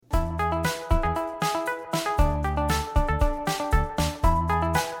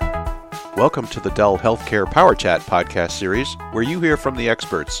Welcome to the Dell Healthcare Power Chat podcast series, where you hear from the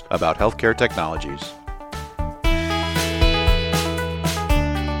experts about healthcare technologies.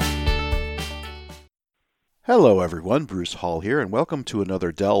 Hello everyone, Bruce Hall here, and welcome to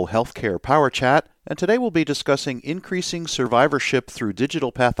another Dell Healthcare Power Chat. And today we'll be discussing increasing survivorship through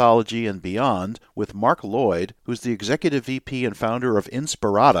digital pathology and beyond with Mark Lloyd, who's the Executive VP and founder of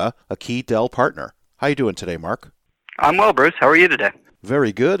Inspirata, a key Dell partner. How are you doing today, Mark? I'm well, Bruce. How are you today?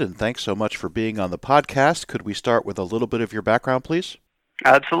 Very good, and thanks so much for being on the podcast. Could we start with a little bit of your background, please?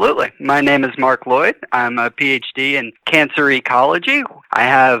 Absolutely. My name is Mark Lloyd. I'm a PhD in cancer ecology. I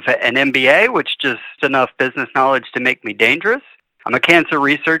have an MBA, which is just enough business knowledge to make me dangerous. I'm a cancer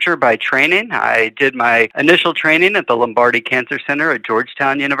researcher by training. I did my initial training at the Lombardi Cancer Center at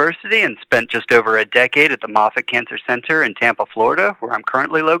Georgetown University and spent just over a decade at the Moffitt Cancer Center in Tampa, Florida, where I'm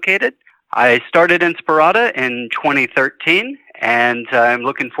currently located. I started Inspirata in 2013, and I'm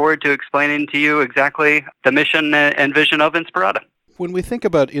looking forward to explaining to you exactly the mission and vision of Inspirata. When we think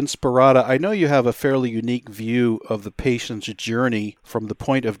about Inspirata, I know you have a fairly unique view of the patient's journey from the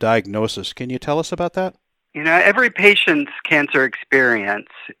point of diagnosis. Can you tell us about that? You know, every patient's cancer experience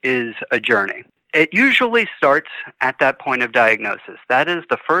is a journey. It usually starts at that point of diagnosis. That is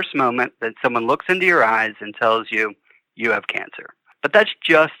the first moment that someone looks into your eyes and tells you, you have cancer. But that's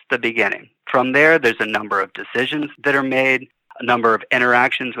just the beginning. From there, there's a number of decisions that are made, a number of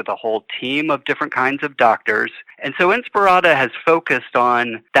interactions with a whole team of different kinds of doctors. And so Inspirata has focused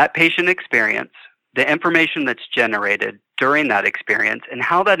on that patient experience, the information that's generated during that experience, and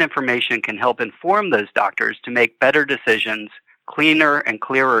how that information can help inform those doctors to make better decisions, cleaner and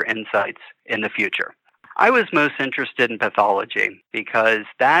clearer insights in the future. I was most interested in pathology because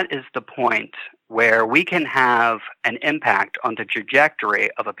that is the point where we can have an impact on the trajectory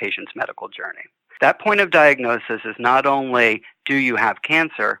of a patient's medical journey. That point of diagnosis is not only do you have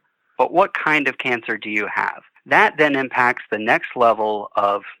cancer, but what kind of cancer do you have? That then impacts the next level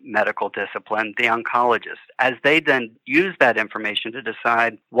of medical discipline, the oncologist, as they then use that information to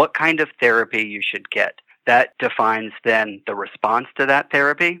decide what kind of therapy you should get. That defines then the response to that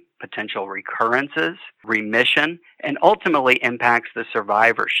therapy, potential recurrences, remission, and ultimately impacts the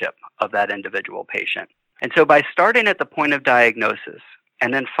survivorship of that individual patient. And so by starting at the point of diagnosis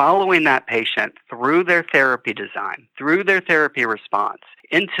and then following that patient through their therapy design, through their therapy response,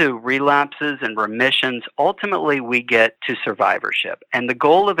 into relapses and remissions, ultimately we get to survivorship. And the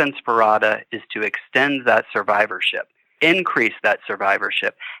goal of Inspirata is to extend that survivorship, increase that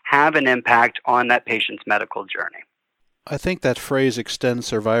survivorship, have an impact on that patient's medical journey. I think that phrase, extend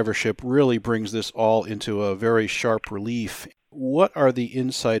survivorship, really brings this all into a very sharp relief. What are the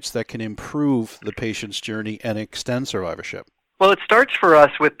insights that can improve the patient's journey and extend survivorship? Well, it starts for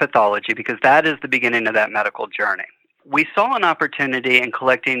us with pathology because that is the beginning of that medical journey. We saw an opportunity in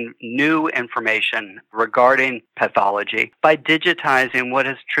collecting new information regarding pathology by digitizing what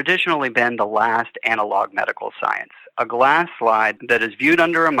has traditionally been the last analog medical science, a glass slide that is viewed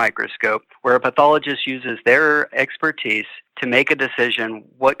under a microscope where a pathologist uses their expertise to make a decision,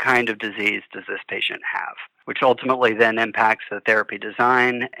 what kind of disease does this patient have, which ultimately then impacts the therapy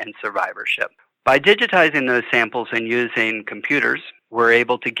design and survivorship. By digitizing those samples and using computers, we're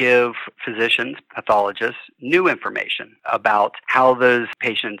able to give physicians, pathologists, new information about how those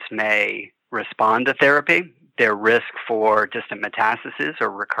patients may respond to therapy, their risk for distant metastasis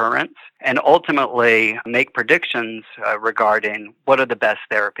or recurrence, and ultimately make predictions regarding what are the best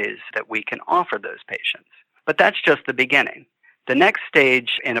therapies that we can offer those patients. But that's just the beginning. The next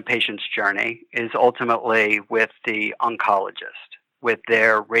stage in a patient's journey is ultimately with the oncologist, with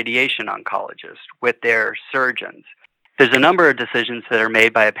their radiation oncologist, with their surgeons. There's a number of decisions that are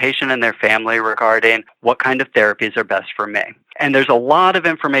made by a patient and their family regarding what kind of therapies are best for me. And there's a lot of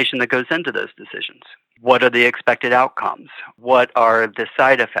information that goes into those decisions. What are the expected outcomes? What are the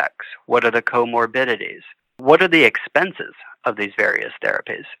side effects? What are the comorbidities? What are the expenses of these various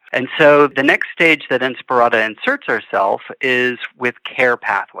therapies? And so the next stage that Inspirata inserts ourselves is with care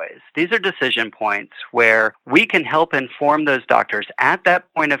pathways. These are decision points where we can help inform those doctors at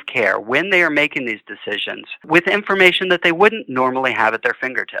that point of care when they are making these decisions with information that they wouldn't normally have at their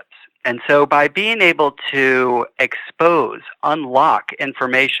fingertips. And so by being able to expose, unlock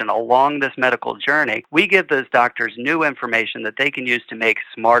information along this medical journey, we give those doctors new information that they can use to make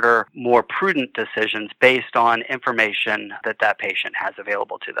smarter, more prudent decisions based on information that that patient has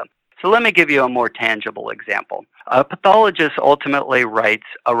available to them. So let me give you a more tangible example. A pathologist ultimately writes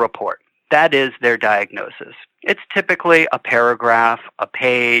a report. That is their diagnosis. It's typically a paragraph, a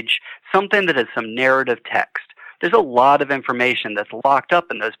page, something that is some narrative text. there's a lot of information that's locked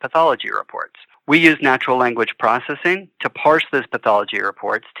up in those pathology reports. We use natural language processing to parse those pathology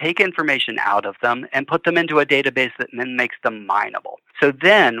reports, take information out of them, and put them into a database that then makes them mineable. So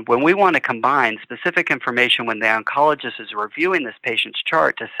then, when we want to combine specific information when the oncologist is reviewing this patient's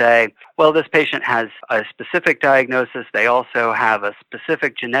chart to say, well, this patient has a specific diagnosis, they also have a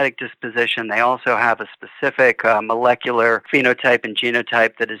specific genetic disposition, they also have a specific molecular phenotype and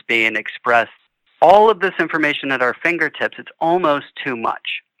genotype that is being expressed, all of this information at our fingertips, it's almost too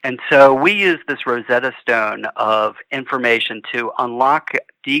much. And so we use this Rosetta Stone of information to unlock,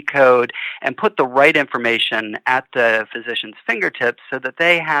 decode, and put the right information at the physician's fingertips so that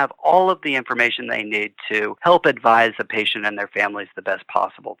they have all of the information they need to help advise the patient and their families the best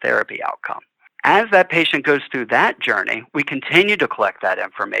possible therapy outcome. As that patient goes through that journey, we continue to collect that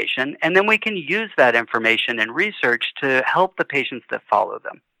information, and then we can use that information in research to help the patients that follow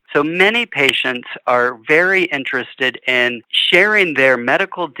them. So many patients are very interested in sharing their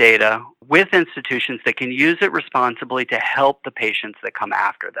medical data with institutions that can use it responsibly to help the patients that come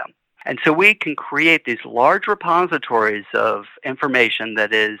after them. And so we can create these large repositories of information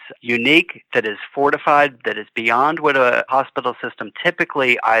that is unique, that is fortified, that is beyond what a hospital system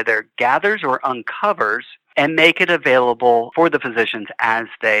typically either gathers or uncovers, and make it available for the physicians as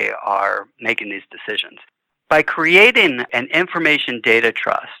they are making these decisions. By creating an information data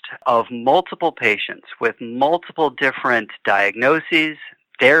trust of multiple patients with multiple different diagnoses,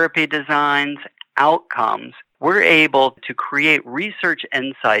 therapy designs, outcomes, we're able to create research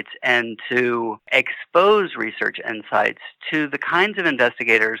insights and to expose research insights to the kinds of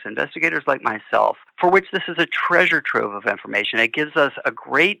investigators like myself, for which this is a treasure trove of information. It gives us a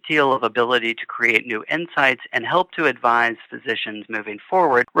great deal of ability to create new insights and help to advise physicians moving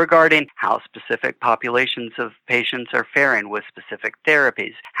forward regarding how specific populations of patients are faring with specific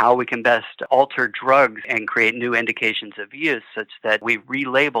therapies, how we can best alter drugs and create new indications of use such that we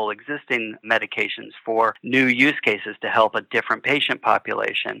relabel existing medications for new use cases to help a different patient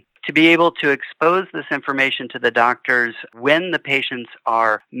population. To be able to expose this information to the doctors when the patients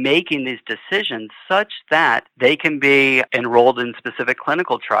are making these decisions such that they can be enrolled in specific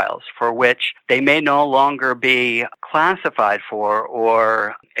clinical trials for which they may no longer be classified for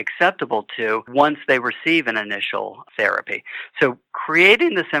or acceptable to once they receive an initial therapy. So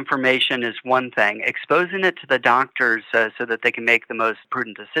creating this information is one thing. Exposing it to the doctors so that they can make the most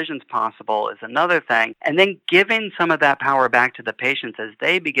prudent decisions possible is another thing. And then giving some of that power back to the patients as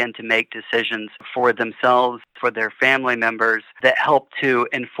they begin to make decisions for themselves, for their family members that help to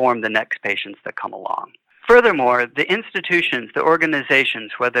inform the next patients that come along. Furthermore, the institutions, the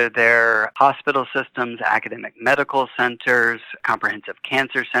organizations, whether they're hospital systems, academic medical centers, comprehensive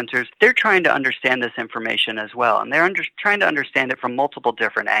cancer centers, they're trying to understand this information as well. And they're trying to understand it from multiple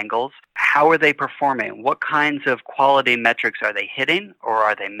different angles. How are they performing? What kinds of quality metrics are they hitting or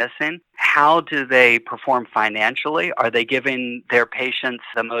are they missing? How do they perform financially? Are they giving their patients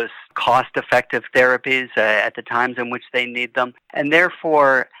the most cost-effective therapies at the times in which they need them? And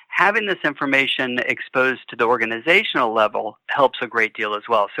therefore, having this information exposed to the organizational level helps a great deal as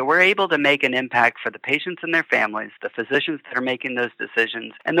well. So we're able to make an impact for the patients and their families, the physicians that are making those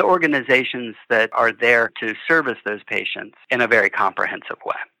decisions, and the organizations that are there to service those patients in a very comprehensive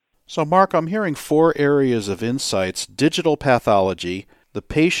way. So, Mark, I'm hearing 4 areas of insights: digital pathology, the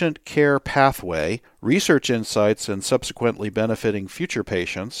patient care pathway, research insights and subsequently benefiting future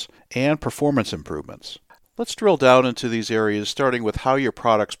patients, and performance improvements. Let's drill down into these areas, starting with how your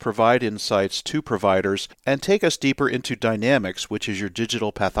products provide insights to providers, and take us deeper into Dynamics, which is your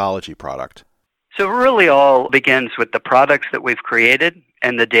digital pathology product. So it really all begins with the products that we've created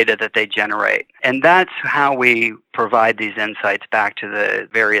and the data that they generate. And that's how we provide these insights back to the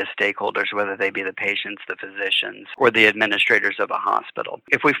various stakeholders, whether they be the patients, the physicians, or the administrators of a hospital.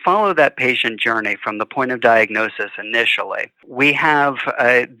 If we follow that patient journey from the point of diagnosis initially, we have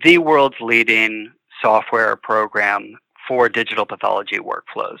the world's leading software program for digital pathology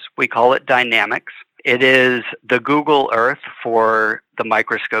workflows. We call it Dynamics. It is the Google Earth for the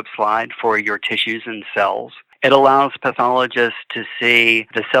microscope slide for your tissues and cells. It allows pathologists to see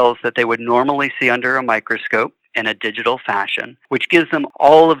the cells that they would normally see under a microscope in a digital fashion, which gives them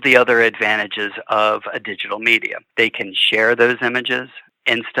all of the other advantages of a digital media. They can share those images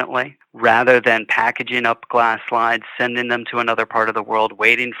instantly, rather than packaging up glass slides, sending them to another part of the world,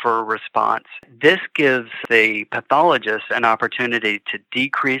 waiting for a response. This gives the pathologist an opportunity to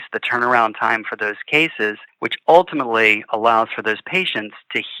decrease the turnaround time for those cases, which ultimately allows for those patients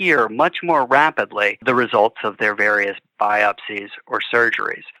to hear much more rapidly the results of their various biopsies or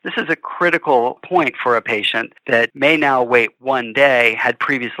surgeries. This is a critical point for a patient that may now wait one day, had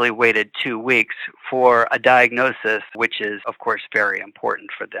previously waited 2 weeks for a diagnosis, which is, of course, very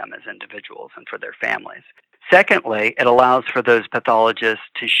important for them as individuals and for their families. Secondly, it allows for those pathologists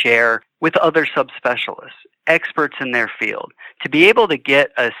to share with other subspecialists, experts in their field. To be able to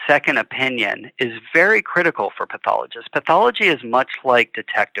get a second opinion is very critical for pathologists. Pathology is much like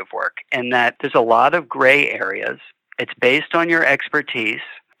detective work in that there's a lot of gray areas. It's based on your expertise.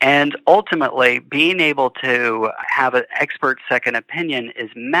 And ultimately, being able to have an expert second opinion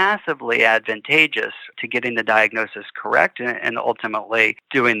is massively advantageous to getting the diagnosis correct and ultimately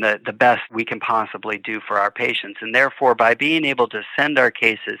doing the best we can possibly do for our patients. And therefore, by being able to send our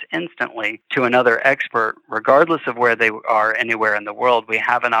cases instantly to another expert, regardless of where they are anywhere in the world, we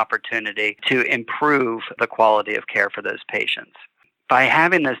have an opportunity to improve the quality of care for those patients. By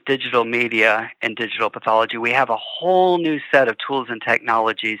having this digital media and digital pathology, we have a whole new set of tools and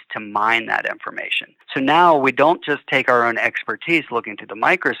technologies to mine that information. So now we don't just take our own expertise looking through the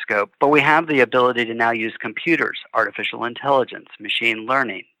microscope, but we have the ability to now use computers, artificial intelligence, machine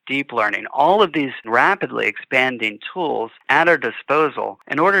learning, deep learning, all of these rapidly expanding tools at our disposal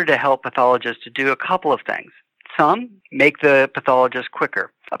in order to help pathologists to do a couple of things. Some make the pathologist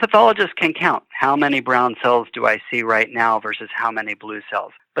quicker. A pathologist can count how many brown cells do I see right now versus how many blue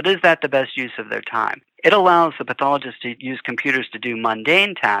cells. But is that the best use of their time? It allows the pathologist to use computers to do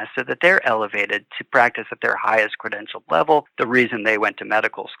mundane tasks so that they're elevated to practice at their highest credentialed level, the reason they went to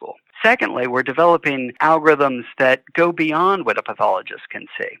medical school. Secondly, we're developing algorithms that go beyond what a pathologist can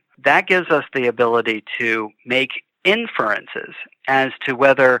see. That gives us the ability to make inferences as to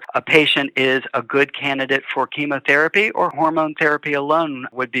whether a patient is a good candidate for chemotherapy or hormone therapy alone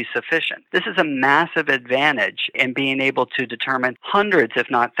would be sufficient. This is a massive advantage in being able to determine hundreds,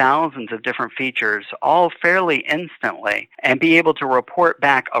 if not thousands, of different features all fairly instantly and be able to report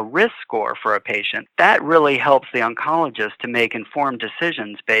back a risk score for a patient. That really helps the oncologist to make informed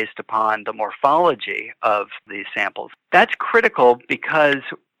decisions based upon the morphology of these samples. That's critical because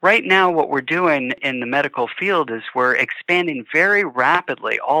right now, what we're doing in the medical field is we're expanding very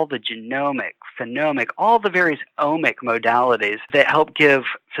rapidly all the genomic, phenomic, all the various omic modalities that help give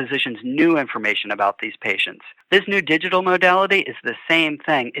physicians new information about these patients. This new digital modality is the same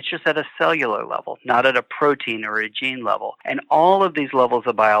thing. It's just at a cellular level, not at a protein or a gene level. And all of these levels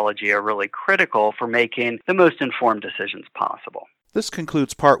of biology are really critical for making the most informed decisions possible. This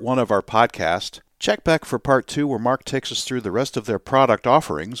concludes part 1 of our podcast. Check back for part 2 where Mark takes us through the rest of their product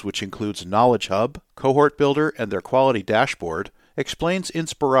offerings, which includes Knowledge Hub, Cohort Builder, and their quality dashboard, explains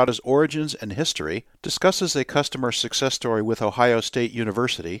Inspirata's origins and history, discusses a customer success story with Ohio State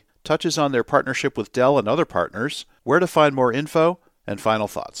University, touches on their partnership with Dell and other partners, where to find more info, and final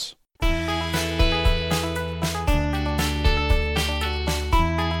thoughts.